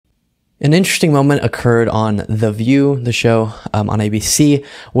An interesting moment occurred on The View, the show on ABC,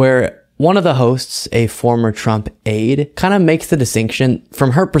 where one of the hosts, a former Trump aide, kind of makes the distinction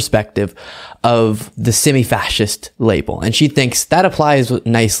from her perspective of the semi-fascist label. And she thinks that applies that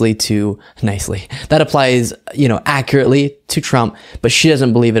applies, accurately to Trump, but she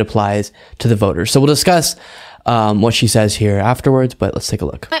doesn't believe it applies to the voters. So we'll discuss what she says here afterwards, but let's take a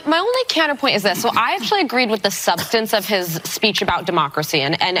look. My only counterpoint is this. So I actually agreed with the substance of his speech about democracy.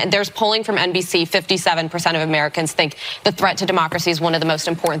 And there's polling from NBC, 57% of Americans think the threat to democracy is one of the most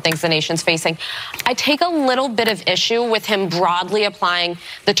important things the nation's facing. I take a little bit of issue with him broadly applying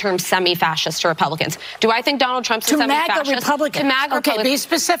the term semi-fascist to Republicans. Do I think Donald Trump's a semi-fascist? MAGA Republicans. To MAGA Republicans. Be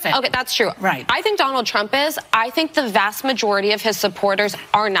specific. Okay, that's true. Right. I think Donald Trump is. I think the vast majority of his supporters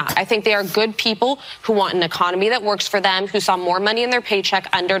are not. I think they are good people who want an economy that works for them, who saw more money in their paycheck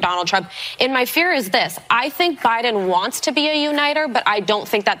under Donald Trump. And my fear is this. I think Biden wants to be a uniter, but I don't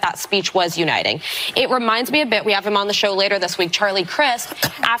think that speech was uniting. It reminds me a bit, we have him on the show later this week, Charlie Crist,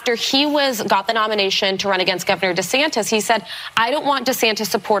 after he got the nomination to run against Governor DeSantis, he said, I don't want DeSantis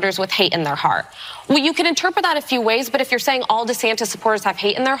supporters with hate in their heart. Well, you can interpret that a few ways, but if you're saying all DeSantis supporters have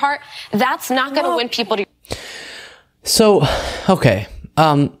hate in their heart, that's not going to win people to... So, okay.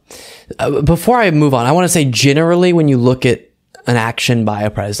 Before I move on, I want to say generally when you look at an action by a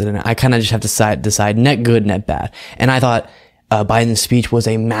president, I kind of just have to decide net good, net bad. And I thought Biden's speech was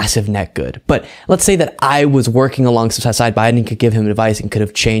a massive net good. But let's say that I was working alongside Biden and could give him advice and could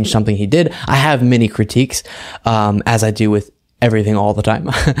have changed something he did. I have many critiques, as I do with everything all the time.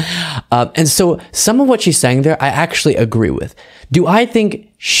 And so some of what she's saying there, I actually agree with. Do I think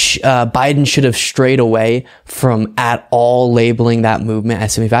Biden should have strayed away from at all labeling that movement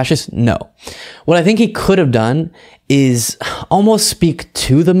as semi-fascist? No. What I think he could have done is almost speak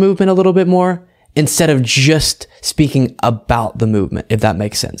to the movement a little bit more instead of just speaking about the movement, if that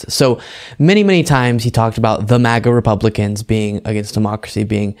makes sense. So many, many times he talked about the MAGA Republicans being against democracy,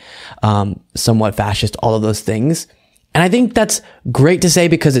 being somewhat fascist, all of those things. And I think that's great to say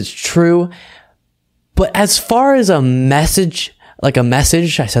because it's true. But as far as a message, I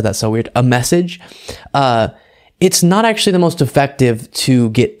said that so weird, a message, it's not actually the most effective to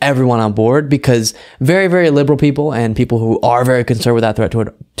get everyone on board because very, very liberal people and people who are very concerned with that threat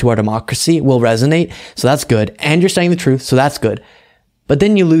to our democracy will resonate. So that's good. And you're saying the truth. So that's good. But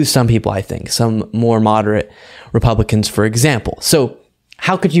then you lose some people, I think, some more moderate Republicans, for example. So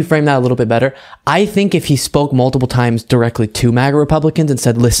how could you frame that a little bit better? I think if he spoke multiple times directly to MAGA Republicans and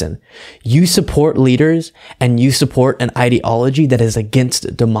said, listen, you support leaders and you support an ideology that is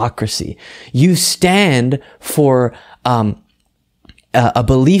against democracy. You stand for a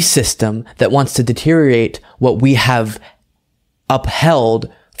belief system that wants to deteriorate what we have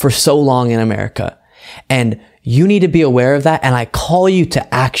upheld for so long in America. And you need to be aware of that. And I call you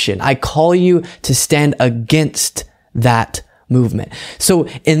to action. I call you to stand against that movement. So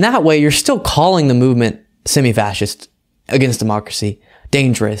in that way, you're still calling the movement semi-fascist, against democracy,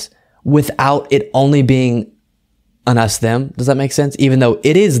 dangerous, without it only being an us-them. Does that make sense? Even though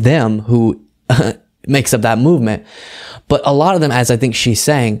it is them who makes up that movement. But a lot of them, as I think she's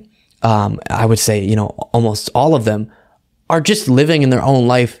saying, I would say, almost all of them are just living in their own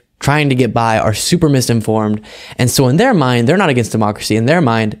life, trying to get by, are super misinformed. And so in their mind, they're not against democracy. In their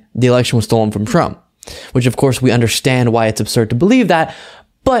mind, the election was stolen from Trump. Which, of course, we understand why it's absurd to believe that,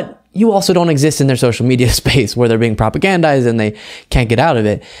 but you also don't exist in their social media space where they're being propagandized and they can't get out of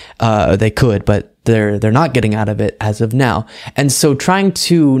it. They could, but they're not getting out of it as of now. And so trying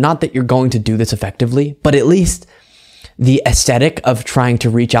to, not that you're going to do this effectively, but at least the aesthetic of trying to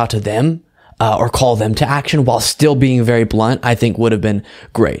reach out to them or call them to action while still being very blunt, I think would have been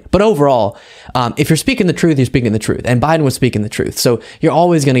great. But overall, if you're speaking the truth, you're speaking the truth. And Biden was speaking the truth. So you're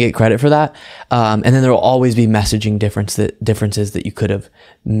always going to get credit for that. And then there will always be messaging differences that you could have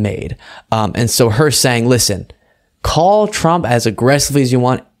made. And so her saying, listen, call Trump as aggressively as you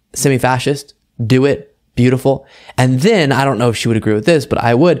want, semi-fascist, do it, beautiful. And then, I don't know if she would agree with this, but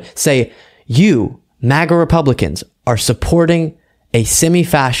I would say, you, MAGA Republicans, are supporting a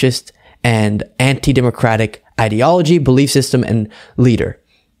semi-fascist and anti-democratic ideology, belief system, and leader.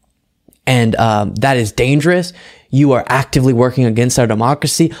 And that is dangerous. You are actively working against our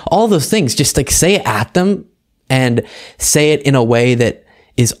democracy. All those things, just say it at them and say it in a way that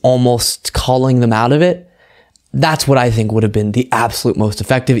is almost calling them out of it. That's what I think would have been the absolute most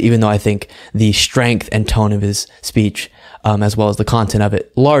effective, even though I think the strength and tone of his speech, as well as the content of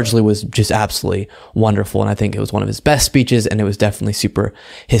it, largely was just absolutely wonderful. And I think it was one of his best speeches, and it was definitely super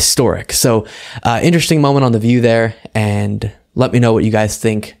historic. So interesting moment on The View there. And let me know what you guys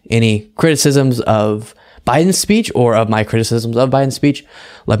think. Any criticisms of Biden's speech or of my criticisms of Biden's speech,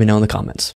 let me know in the comments.